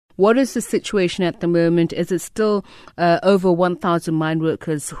What is the situation at the moment? Is it still over 1,000 mine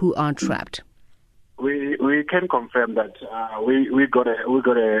workers who are trapped? We can confirm that we got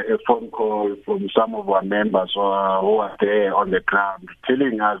a phone call from some of our members who are there on the ground,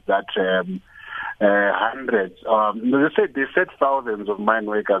 telling us that hundreds, they said thousands of mine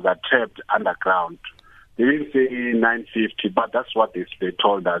workers are trapped underground. They didn't say 950, but that's what they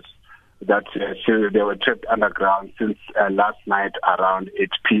told us, that they were trapped underground since last night around 8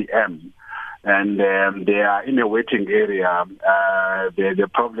 p.m. And they are in a waiting area. The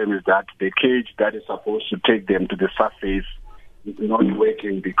problem is that the cage that is supposed to take them to the surface is not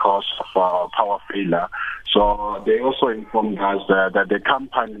working because of power failure. So they also informed us that the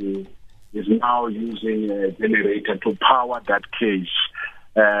company is now using a generator to power that cage.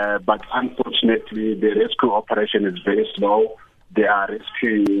 But unfortunately, the rescue operation is very slow. They are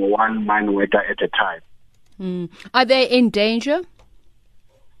rescuing one mine worker at a time. Are they in danger?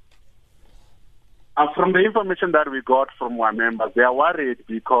 From the information that we got from our members, they are worried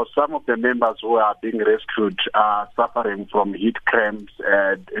because some of the members who are being rescued are suffering from heat cramps,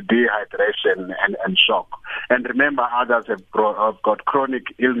 dehydration, and shock. And remember, others have got chronic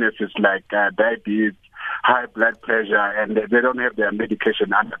illnesses like diabetes, high blood pressure, and they don't have their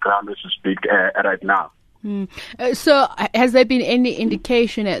medication underground, as we speak, right now. So has there been any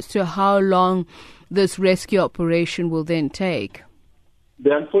indication as to how long this rescue operation will then take?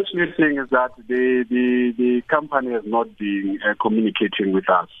 The unfortunate thing is that the company has not been communicating with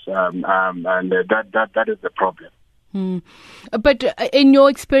us, and that is the problem. But in your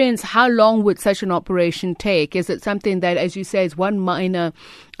experience, how long would such an operation take? Is it something that, as you say, is one miner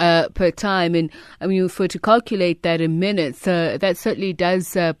per time? And I mean, if we're to calculate that in minutes, that certainly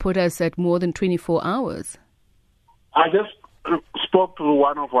does put us at more than 24 hours. I just spoke to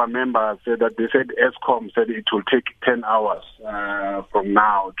one of our members, said that they said Eskom said it will take 10 hours from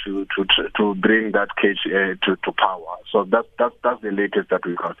now to bring that cage to power. So that's the latest that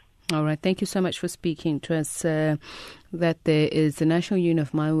we got. All right. Thank you so much for speaking to us. That there is the National Union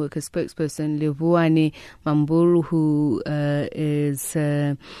of Mine Workers spokesperson, Lebohane Mamburu, who is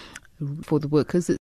for the workers.